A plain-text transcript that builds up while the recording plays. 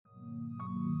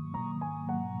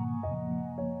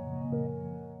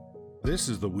This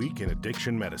is The Week in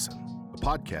Addiction Medicine, a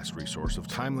podcast resource of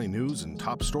timely news and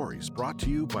top stories brought to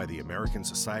you by the American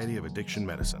Society of Addiction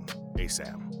Medicine,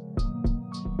 ASAM.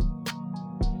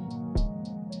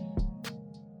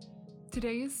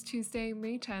 Today is Tuesday,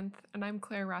 May 10th, and I'm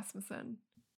Claire Rasmussen.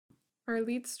 Our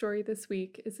lead story this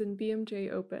week is in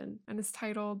BMJ Open and is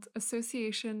titled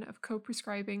Association of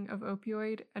Co-Prescribing of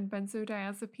Opioid and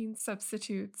Benzodiazepine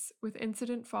Substitutes with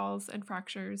Incident Falls and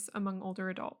Fractures Among Older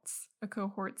Adults, a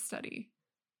cohort study.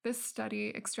 This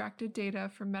study extracted data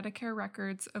from Medicare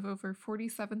records of over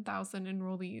 47,000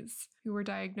 enrollees who were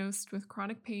diagnosed with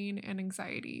chronic pain and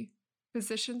anxiety.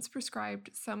 Physicians prescribed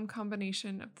some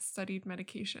combination of the studied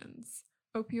medications: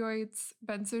 opioids,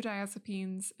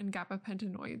 benzodiazepines, and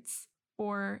gabapentinoids,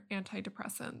 or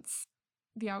antidepressants.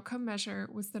 The outcome measure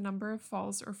was the number of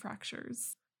falls or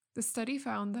fractures. The study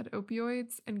found that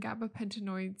opioids and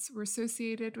gabapentinoids were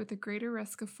associated with a greater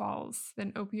risk of falls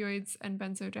than opioids and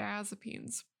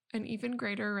benzodiazepines. An even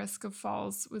greater risk of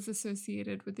falls was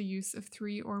associated with the use of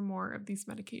 3 or more of these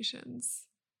medications.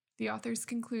 The authors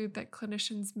conclude that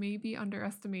clinicians may be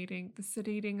underestimating the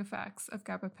sedating effects of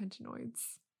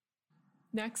gabapentinoids.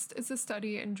 Next is a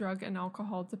study in drug and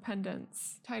alcohol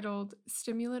dependence, titled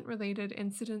Stimulant-Related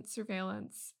Incident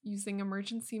Surveillance Using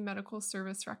Emergency Medical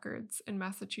Service Records in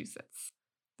Massachusetts.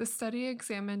 The study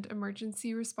examined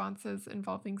emergency responses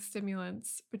involving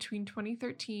stimulants between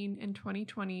 2013 and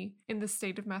 2020 in the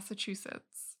state of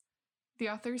Massachusetts. The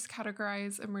authors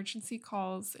categorize emergency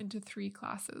calls into 3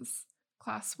 classes.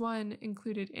 Class 1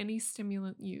 included any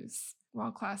stimulant use,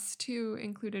 while Class 2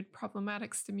 included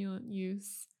problematic stimulant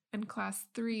use, and Class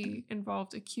 3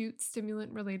 involved acute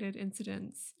stimulant-related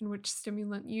incidents in which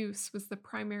stimulant use was the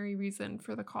primary reason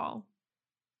for the call.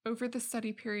 Over the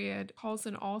study period, calls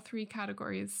in all 3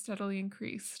 categories steadily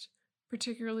increased,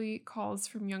 particularly calls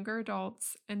from younger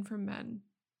adults and from men.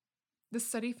 The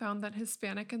study found that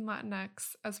Hispanic and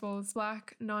Latinx, as well as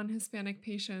Black non-Hispanic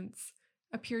patients,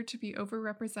 appeared to be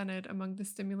overrepresented among the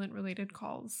stimulant-related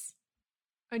calls.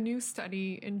 A new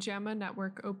study in JAMA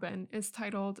Network Open is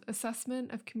titled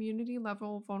Assessment of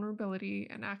Community-Level Vulnerability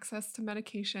and Access to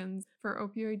Medications for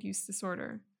Opioid Use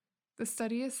Disorder. The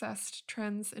study assessed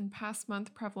trends in past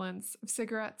month prevalence of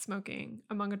cigarette smoking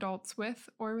among adults with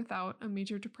or without a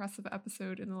major depressive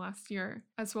episode in the last year,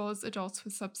 as well as adults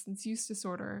with substance use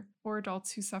disorder or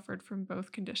adults who suffered from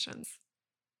both conditions.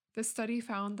 The study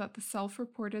found that the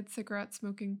self-reported cigarette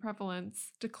smoking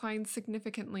prevalence declined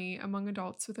significantly among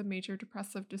adults with a major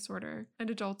depressive disorder and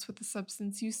adults with a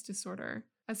substance use disorder,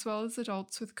 as well as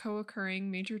adults with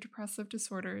co-occurring major depressive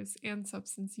disorders and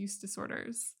substance use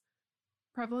disorders.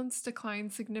 Prevalence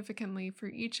declined significantly for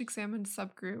each examined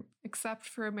subgroup, except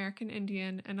for American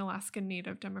Indian and Alaskan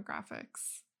Native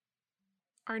demographics.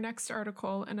 Our next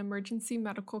article in Emergency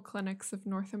Medical Clinics of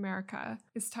North America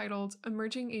is titled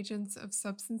Emerging Agents of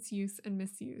Substance Use and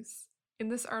Misuse. In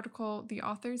this article, the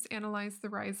authors analyze the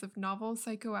rise of novel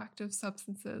psychoactive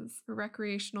substances for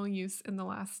recreational use in the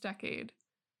last decade.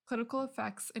 Clinical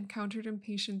effects encountered in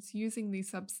patients using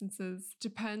these substances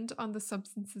depend on the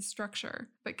substance's structure,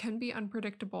 but can be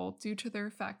unpredictable due to their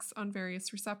effects on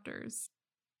various receptors.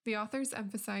 The authors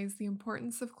emphasize the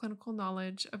importance of clinical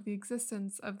knowledge of the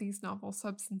existence of these novel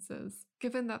substances,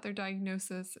 given that their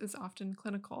diagnosis is often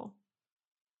clinical.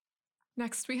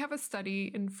 Next, we have a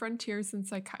study in Frontiers in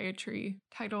Psychiatry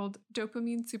titled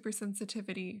Dopamine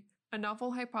Supersensitivity, a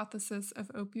novel hypothesis of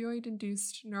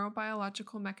opioid-induced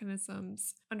neurobiological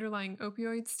mechanisms underlying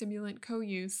opioid stimulant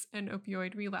co-use and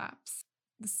opioid relapse.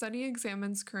 The study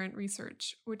examines current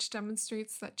research, which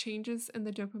demonstrates that changes in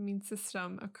the dopamine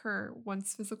system occur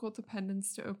once physical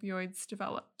dependence to opioids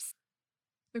develops.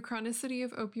 The chronicity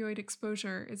of opioid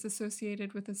exposure is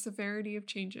associated with the severity of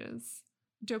changes.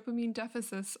 Dopamine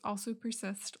deficits also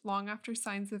persist long after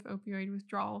signs of opioid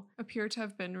withdrawal appear to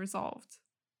have been resolved.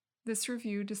 This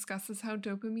review discusses how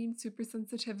dopamine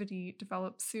supersensitivity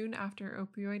develops soon after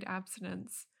opioid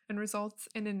abstinence and results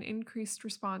in an increased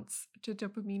response to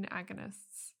dopamine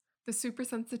agonists. The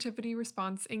supersensitivity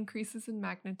response increases in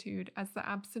magnitude as the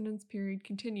abstinence period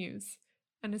continues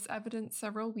and is evident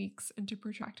several weeks into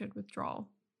protracted withdrawal.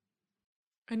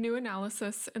 A new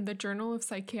analysis in the Journal of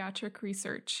Psychiatric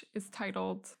Research is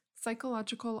titled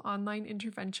Psychological Online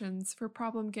Interventions for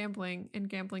Problem Gambling and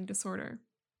Gambling Disorder.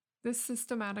 This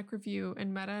systematic review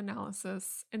and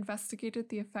meta-analysis investigated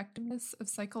the effectiveness of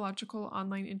psychological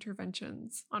online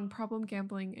interventions on problem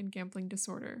gambling and gambling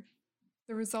disorder.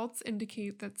 The results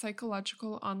indicate that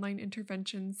psychological online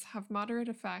interventions have moderate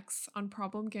effects on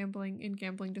problem gambling and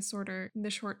gambling disorder in the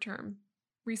short term.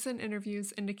 Recent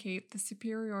interviews indicate the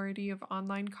superiority of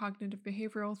online cognitive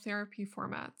behavioral therapy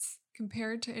formats,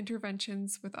 compared to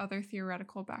interventions with other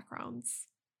theoretical backgrounds.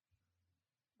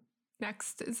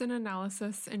 Next is an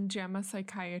analysis in JAMA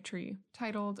Psychiatry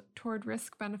titled Toward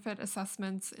Risk-Benefit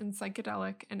Assessments in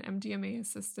Psychedelic and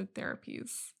MDMA-Assisted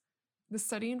Therapies. The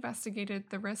study investigated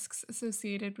the risks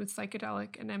associated with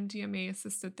psychedelic and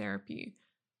MDMA-assisted therapy,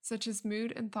 such as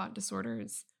mood and thought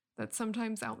disorders, that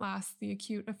sometimes outlast the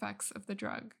acute effects of the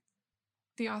drug.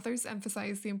 The authors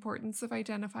emphasize the importance of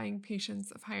identifying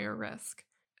patients of higher risk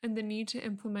and the need to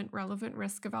implement relevant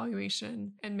risk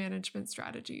evaluation and management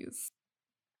strategies.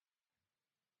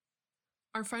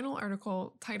 Our final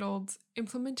article, titled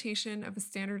Implementation of a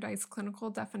Standardized Clinical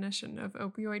Definition of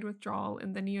Opioid Withdrawal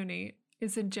in the Neonate,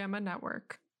 is in JAMA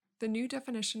Network. The new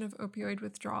definition of opioid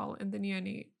withdrawal in the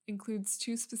neonate includes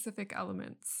two specific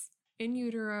elements: in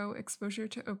utero exposure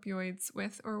to opioids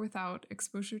with or without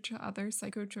exposure to other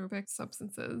psychotropic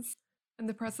substances, and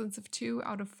the presence of 2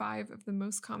 out of 5 of the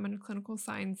most common clinical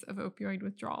signs of opioid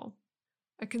withdrawal.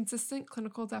 A consistent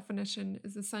clinical definition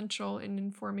is essential in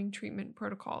informing treatment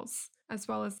protocols, as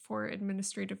well as for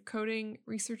administrative coding,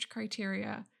 research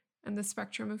criteria, and the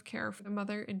spectrum of care for the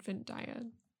mother-infant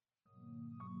dyad.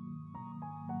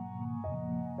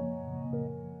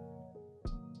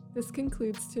 This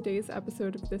concludes today's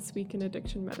episode of This Week in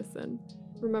Addiction Medicine.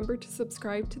 Remember to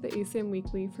subscribe to the ASAM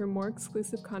Weekly for more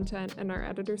exclusive content and our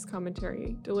editor's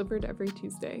commentary, delivered every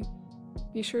Tuesday.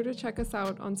 Be sure to check us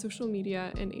out on social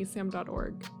media and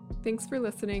asam.org. Thanks for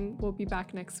listening. We'll be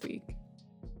back next week.